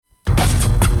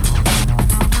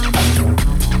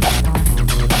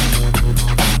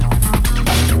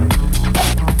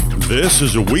This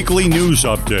is a weekly news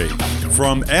update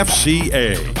from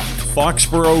FCA,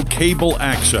 Foxborough Cable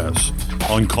Access,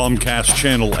 on Comcast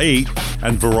Channel 8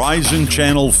 and Verizon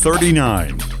Channel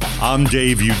 39. I'm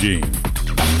Dave Udine.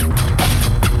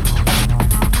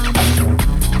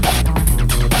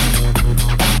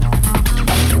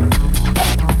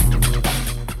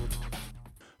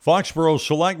 Foxborough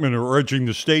selectmen are urging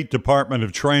the State Department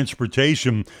of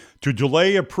Transportation to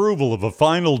delay approval of a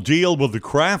final deal with the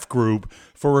Kraft Group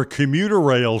for a commuter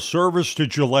rail service to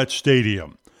Gillette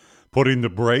Stadium. Putting the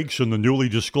brakes on the newly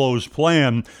disclosed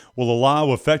plan will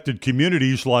allow affected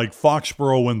communities like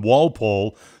Foxborough and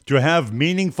Walpole to have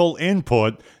meaningful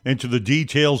input into the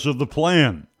details of the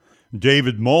plan.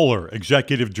 David Moeller,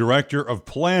 Executive Director of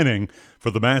Planning for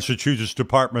the Massachusetts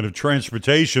Department of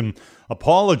Transportation,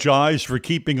 apologized for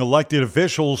keeping elected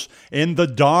officials in the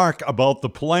dark about the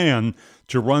plan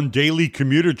to run daily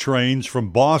commuter trains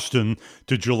from Boston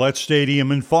to Gillette Stadium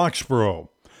in Foxborough.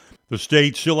 The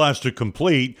state still has to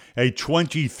complete a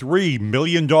 $23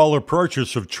 million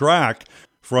purchase of track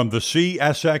from the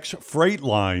CSX freight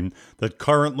line that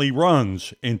currently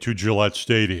runs into Gillette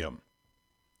Stadium.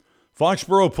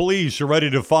 Foxborough police are ready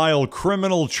to file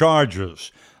criminal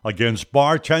charges against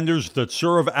bartenders that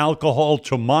serve alcohol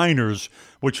to minors,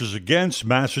 which is against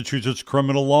Massachusetts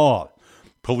criminal law.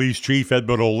 Police Chief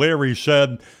Edmund O'Leary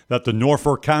said that the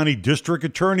Norfolk County District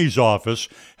Attorney's Office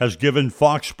has given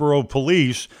Foxborough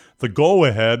police the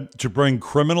go-ahead to bring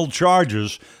criminal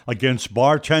charges against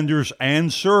bartenders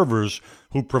and servers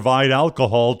who provide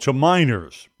alcohol to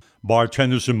minors.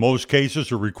 Bartenders in most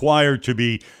cases are required to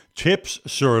be TIPS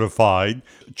certified.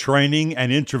 Training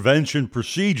and intervention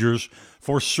procedures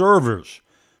for servers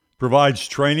provides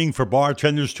training for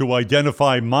bartenders to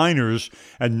identify minors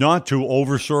and not to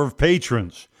overserve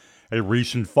patrons. A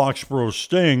recent Foxborough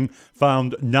sting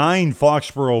found 9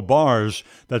 Foxborough bars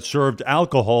that served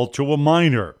alcohol to a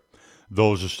minor.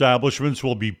 Those establishments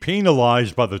will be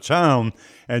penalized by the town,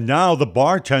 and now the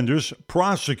bartenders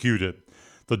prosecuted.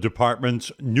 The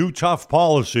department's new tough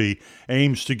policy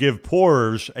aims to give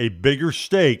pourers a bigger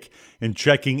stake in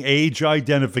checking age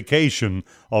identification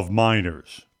of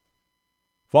minors.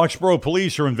 Foxborough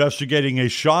police are investigating a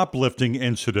shoplifting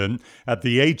incident at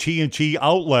the AT&T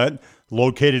outlet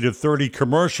located at 30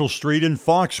 Commercial Street in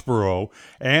Foxborough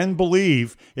and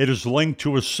believe it is linked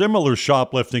to a similar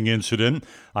shoplifting incident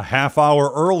a half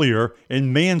hour earlier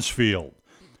in Mansfield.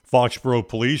 Foxborough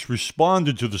police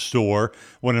responded to the store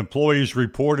when employees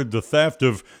reported the theft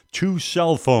of 2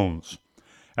 cell phones.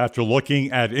 After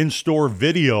looking at in-store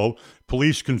video,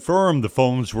 police confirmed the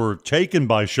phones were taken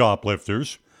by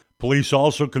shoplifters. Police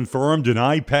also confirmed an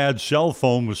iPad cell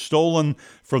phone was stolen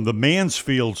from the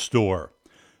Mansfield store.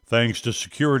 Thanks to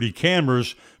security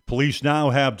cameras, police now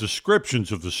have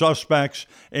descriptions of the suspects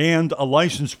and a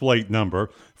license plate number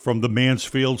from the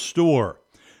Mansfield store.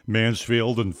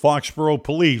 Mansfield and Foxborough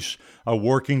police are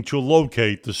working to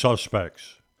locate the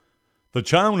suspects. The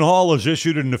town hall has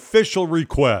issued an official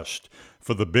request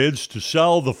for the bids to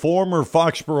sell the former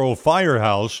Foxborough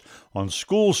Firehouse on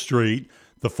School Street,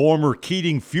 the former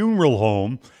Keating Funeral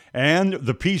Home, and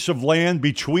the piece of land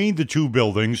between the 2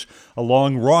 buildings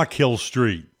along Rock Hill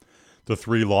Street. The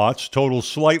 3 lots total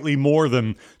slightly more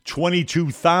than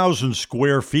 22,000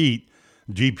 square feet.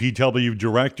 DPW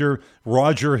Director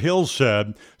Roger Hill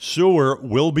said sewer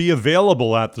will be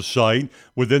available at the site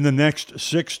within the next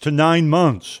 6 to 9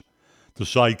 months. The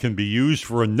site can be used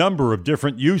for a number of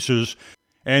different uses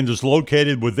and is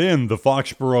located within the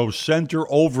Foxborough Center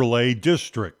Overlay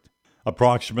District.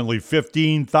 Approximately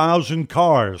 15,000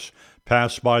 cars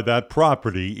pass by that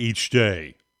property each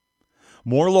day.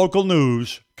 More local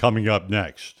news coming up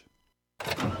next.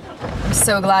 I'm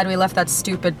so glad we left that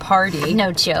stupid party.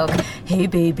 No joke. Hey,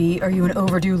 baby, are you an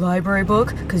overdue library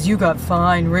book? 'Cause you got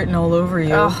fine written all over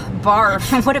you. Ugh,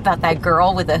 barf. What about that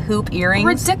girl with the hoop earrings?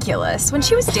 Ridiculous. When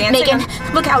she was dancing... Megan,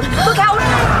 look out! Look out!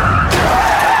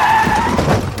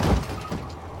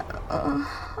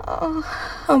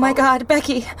 Oh my God,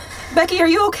 Becky. Becky, are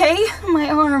you okay? My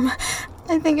arm.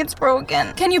 I think it's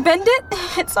broken. Can you bend it?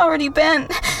 It's already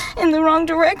bent. In the wrong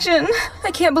direction.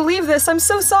 I can't believe this. I'm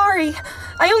so sorry.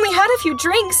 I only had a few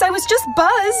drinks. I was just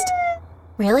buzzed.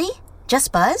 Really?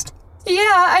 Just buzzed?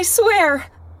 Yeah, I swear.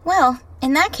 Well,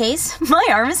 in that case, my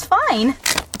arm is fine.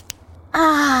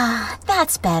 Ah,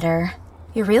 that's better.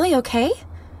 You're really okay?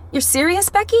 You're serious,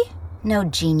 Becky? No,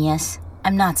 genius.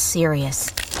 I'm not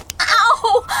serious.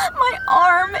 Ow! My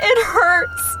arm, it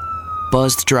hurts.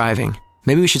 Buzzed driving.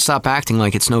 Maybe we should stop acting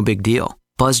like it's no big deal.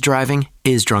 Buzzed driving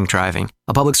is drunk driving.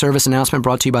 A public service announcement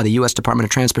brought to you by the U.S. Department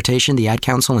of Transportation, the Ad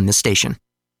Council, and this station.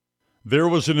 There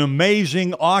was an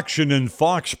amazing auction in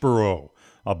Foxborough.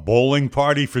 a bowling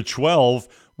party for 12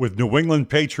 with New England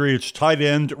Patriots tight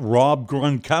end Rob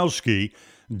Gronkowski,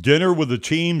 dinner with the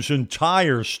team's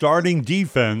entire starting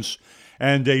defense,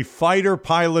 and a fighter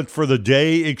pilot for the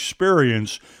day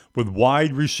experience with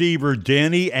wide receiver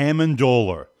Danny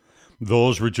Amendola.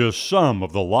 Those were just some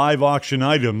of the live auction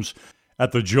items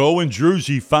at the Joe and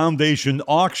Druzy Foundation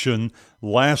auction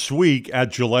last week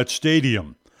at Gillette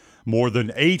Stadium. More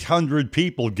than 800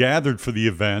 people gathered for the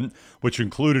event, which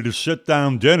included a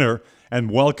sit-down dinner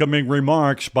and welcoming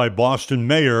remarks by Boston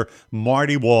Mayor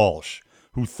Marty Walsh,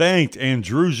 who thanked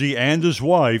Andruzzi and his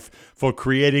wife for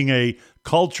creating a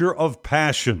culture of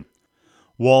passion.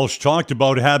 Walsh talked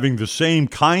about having the same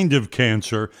kind of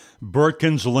cancer,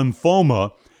 Burkitt's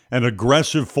lymphoma, an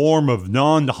aggressive form of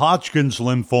non-Hodgkin's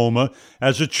lymphoma,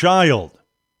 as a child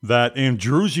that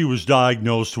Andruzzi was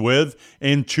diagnosed with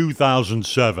in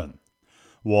 2007.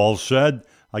 Walsh said,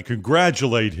 "I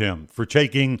congratulate him for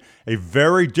taking a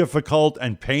very difficult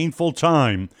and painful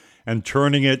time and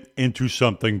turning it into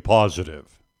something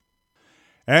positive."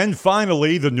 And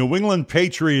finally, the New England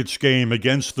Patriots game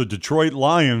against the Detroit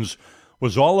Lions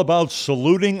was all about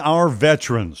saluting our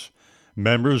veterans.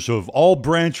 Members of all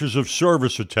branches of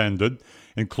service attended,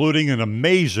 including an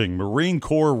amazing Marine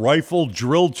Corps rifle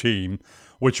drill team,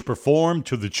 which performed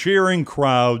to the cheering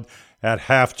crowd at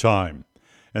halftime.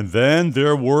 And then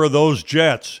there were those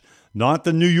jets, not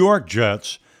the New York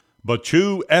Jets, but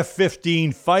two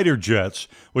F-15 fighter jets,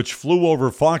 which flew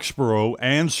over Foxborough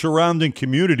and surrounding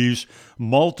communities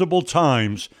multiple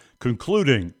times,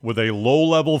 concluding with a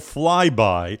low-level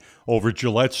flyby over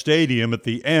Gillette Stadium at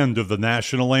the end of the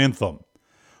national anthem.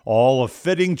 All a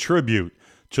fitting tribute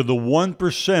to the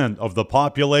 1% of the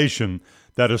population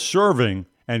that is serving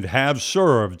and have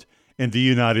served in the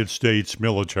United States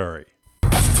military.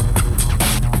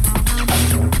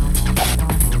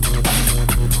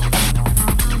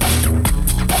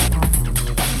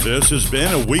 This has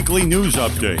been a weekly news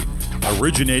update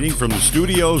originating from the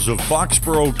studios of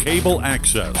Foxborough Cable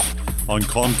Access on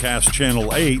Comcast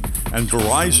Channel 8 and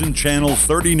Verizon Channel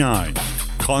 39.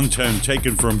 Content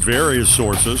taken from various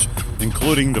sources,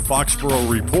 including the Foxborough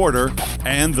Reporter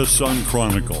and the Sun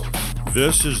Chronicle.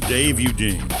 This is Dave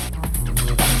Udine.